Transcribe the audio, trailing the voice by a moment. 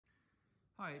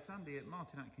Hi, it's Andy at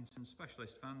Martin Atkinson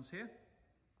Specialist Vans here.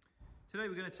 Today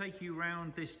we're going to take you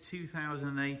around this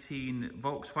 2018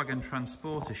 Volkswagen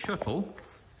Transporter Shuttle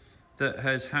that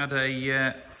has had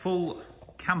a full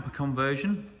camper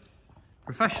conversion,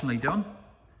 professionally done.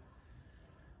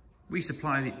 We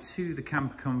supplied it to the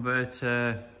camper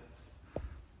converter,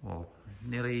 well,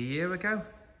 nearly a year ago.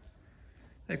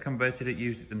 They converted it,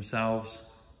 used it themselves,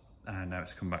 and now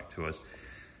it's come back to us.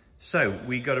 So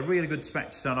we got a really good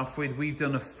spec to start off with. We've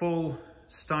done a full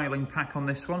styling pack on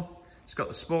this one. It's got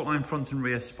the Sportline front and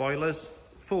rear spoilers,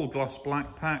 full gloss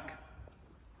black pack.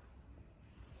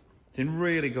 It's in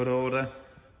really good order.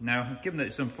 Now, given that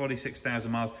it's done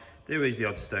 46,000 miles, there is the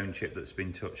odd stone chip that's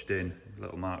been touched in, a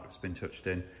little mark that's been touched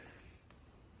in,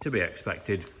 to be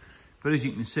expected. But as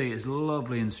you can see, it's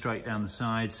lovely and straight down the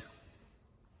sides.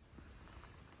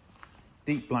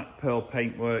 Deep black pearl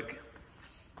paintwork.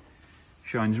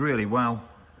 Shines really well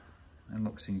and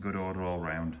looks in good order all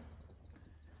round.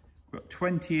 We've got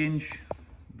 20-inch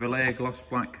Velour gloss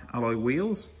black alloy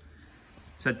wheels.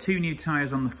 It's had 2 new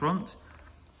tyres on the front,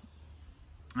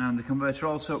 and the converter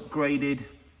also upgraded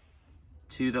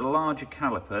to the larger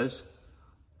calipers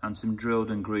and some drilled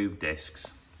and grooved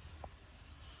discs.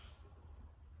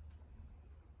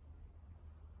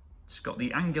 It's got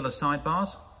the angular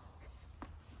sidebars,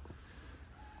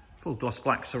 full gloss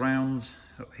black surrounds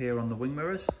up here on the wing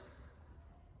mirrors.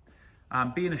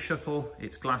 And being a shuttle,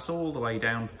 it's glass all the way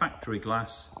down, factory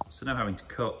glass, so no having to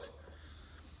cut.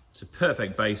 It's a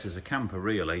perfect base as a camper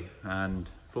really, and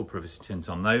full privacy tint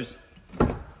on those.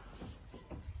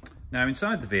 Now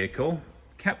inside the vehicle,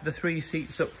 kept the 3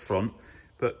 seats up front,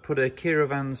 but put a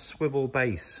Caravan swivel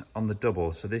base on the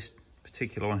double, so this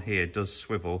particular one here does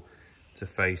swivel to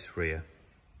face rear.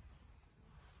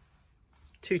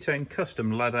 Two-tone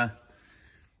custom leather,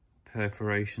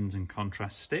 perforations and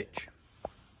contrast stitch.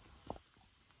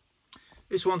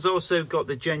 This one's also got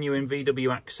the genuine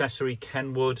VW accessory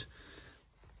Kenwood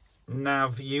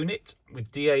nav unit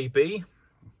with DAB,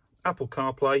 Apple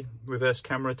CarPlay, reverse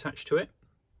camera attached to it.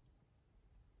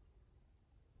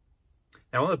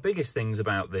 Now, one of the biggest things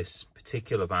about this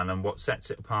particular van and what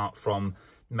sets it apart from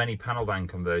many panel van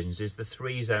conversions is the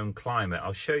 3-zone climate.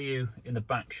 I'll show you in the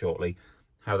back shortly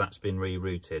how that's been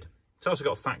rerouted. It's also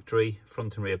got factory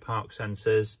front and rear park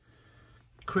sensors,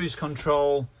 cruise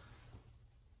control,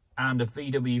 and a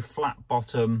VW flat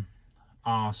bottom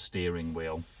R steering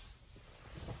wheel.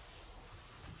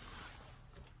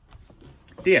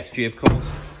 DSG, of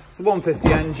course. It's a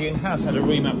 150 engine, has had a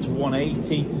remap to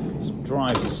 180,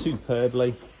 drives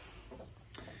superbly.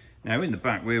 Now in the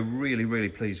back, we're really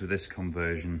pleased with this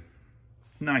conversion.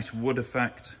 Nice wood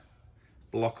effect,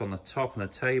 block on the top and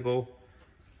the table.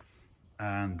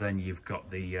 And then you've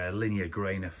got the linear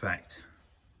grain effect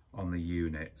on the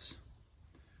units.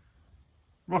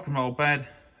 Rock and roll bed,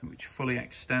 which fully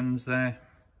extends there.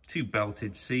 2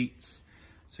 belted seats,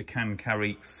 so can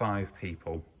carry 5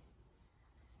 people.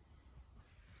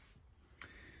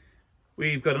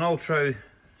 We've got an Ultra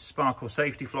Sparkle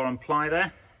safety floor and ply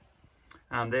there.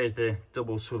 And there's the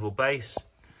double swivel base.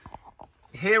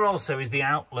 Here also is the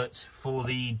outlet for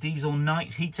the diesel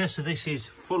night heater. So this is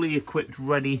fully equipped,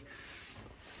 ready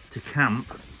to camp,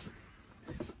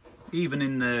 even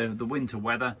in the winter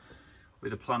weather,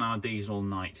 with a Planar diesel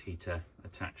night heater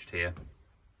attached here.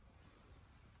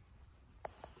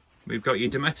 We've got your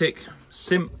Dometic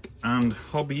simp and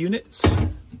hob units.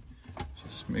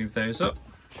 Just move those up,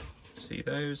 see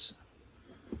those.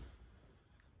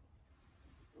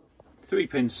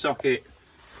 3-pin socket,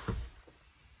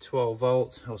 12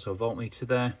 volt, also a voltmeter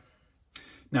there.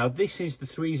 Now this is the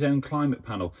 3-zone climate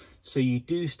panel, so you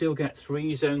do still get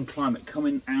 3-zone climate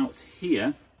coming out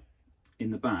here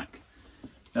in the back.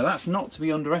 Now that's not to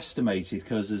be underestimated,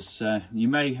 because as you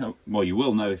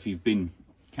will know if you've been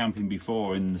camping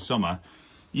before in the summer,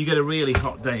 you get a really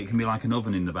hot day, it can be like an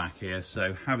oven in the back here,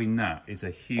 so having that is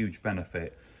a huge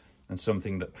benefit and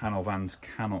something that panel vans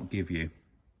cannot give you.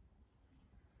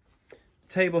 The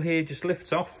table here just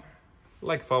lifts off,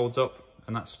 leg folds up,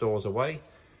 and that stores away.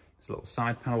 There's a little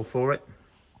side panel for it.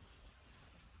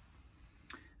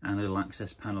 And a little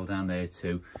access panel down there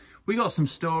too. We got some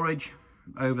storage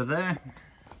over there.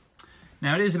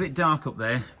 Now it is a bit dark up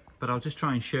there, but I'll just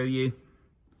try and show you.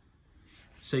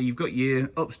 So you've got your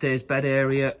upstairs bed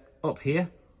area up here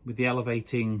with the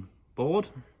elevating board.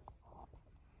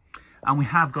 And we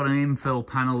have got an infill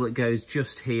panel that goes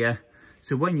just here.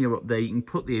 So when you're up there, you can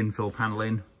put the infill panel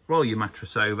in, roll your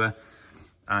mattress over,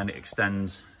 and it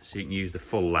extends so you can use the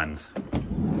full length.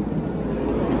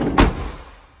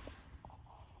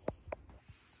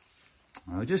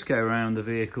 I'll just go around the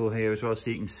vehicle here as well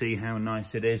so you can see how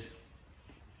nice it is.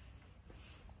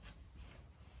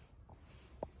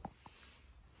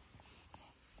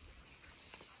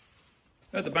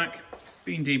 At the back,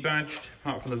 been debadged,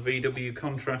 apart from the VW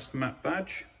contrast matte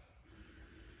badge.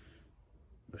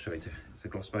 Oh, sorry, it's a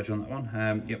gloss badge on that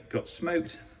one. Yep, got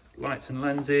smoked lights and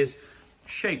lenses,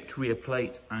 shaped rear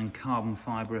plate and carbon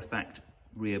fibre effect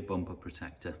rear bumper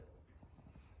protector.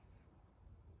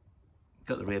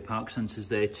 Got the rear park sensors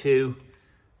there too,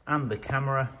 and the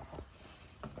camera.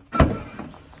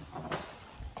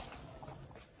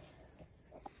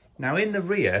 Now in the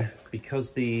rear,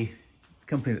 because the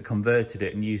company that converted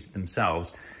it and used it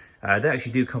themselves, they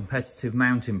actually do competitive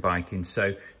mountain biking,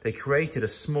 so they created a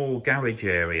small garage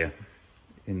area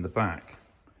in the back.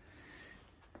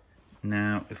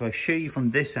 Now, if I show you from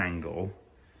this angle,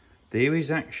 there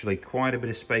is actually quite a bit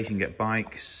of space. You can get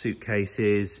bikes,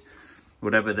 suitcases,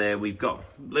 whatever there. We've got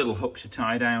little hooks to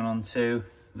tie down onto,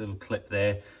 little clip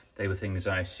there. They were things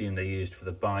I assume they used for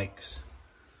the bikes.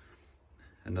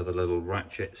 Another little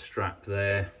ratchet strap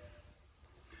there.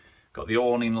 Got the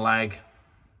awning leg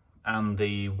and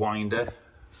the winder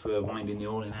for winding the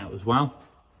awning out as well.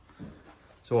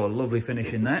 So a lovely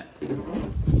finish in there.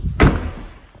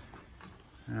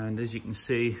 And as you can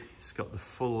see, it's got the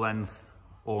full length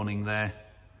awning there.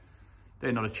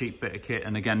 They're not a cheap bit of kit,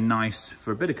 and again, nice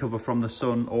for a bit of cover from the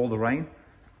sun or the rain.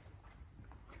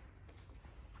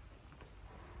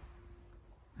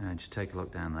 And just take a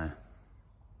look down there.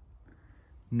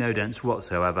 No dents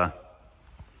whatsoever.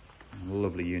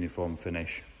 Lovely uniform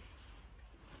finish.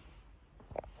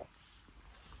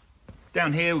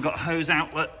 Down here we've got a hose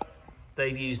outlet.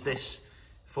 They've used this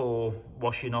for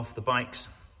washing off the bikes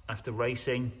after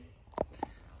racing.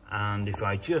 And if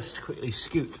I just quickly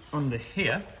scoot under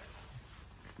here,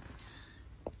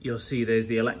 you'll see there's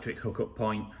the electric hookup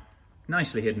point,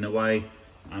 nicely hidden away,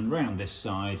 and round this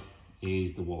side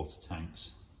is the water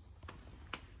tanks.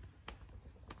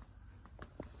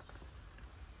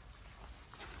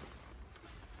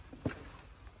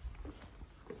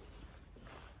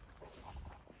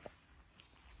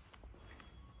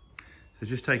 So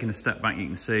just taking a step back, you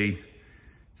can see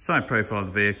side profile of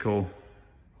the vehicle.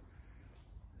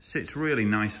 Sits really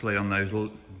nicely on those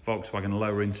Volkswagen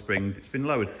lowering springs. It's been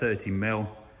lowered 30mm,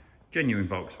 genuine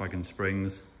Volkswagen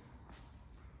springs.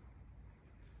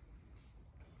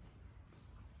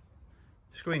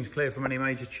 Screen's clear from any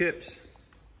major chips.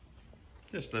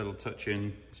 Just a little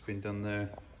touch-in that's been done there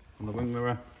on the wing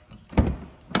mirror.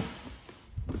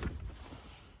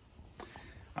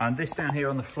 And this down here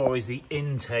on the floor is the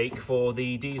intake for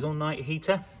the diesel night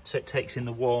heater. So it takes in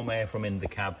the warm air from in the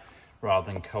cab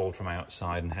rather than cold from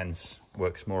outside, and hence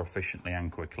works more efficiently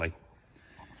and quickly.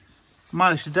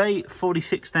 Mileage today,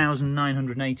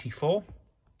 46,984.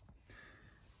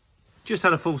 Just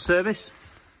had a full service.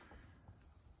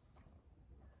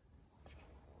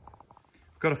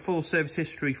 Got a full service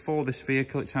history for this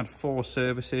vehicle. It's had 4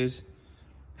 services,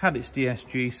 had its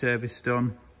DSG service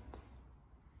done.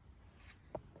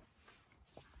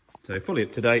 So fully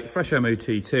up to date, fresh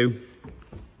MOT too.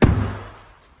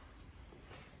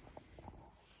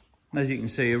 As you can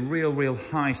see, a real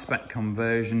high spec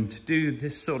conversion. To do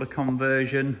this sort of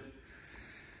conversion,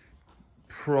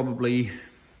 probably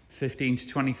 15 to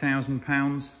 20,000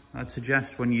 pounds, I'd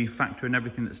suggest, when you factor in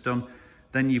everything that's done.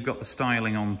 Then you've got the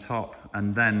styling on top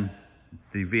and then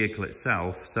the vehicle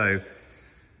itself. So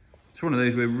it's one of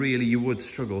those where really you would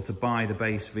struggle to buy the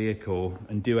base vehicle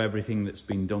and do everything that's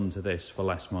been done to this for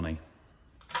less money.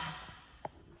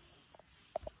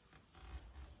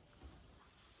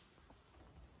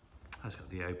 That's got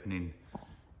the opening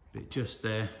bit just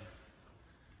there,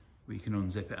 where you can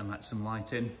unzip it and let some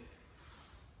light in.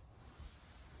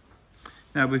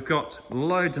 Now we've got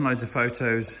loads and loads of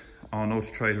photos on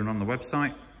Auto Trader and on the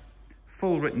website.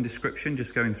 Full written description,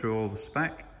 just going through all the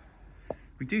spec.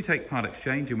 We do take part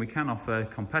exchange and we can offer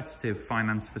competitive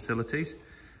finance facilities.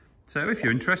 So if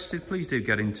you're interested, please do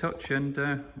get in touch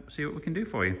and see what we can do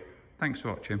for you. Thanks for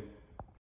watching.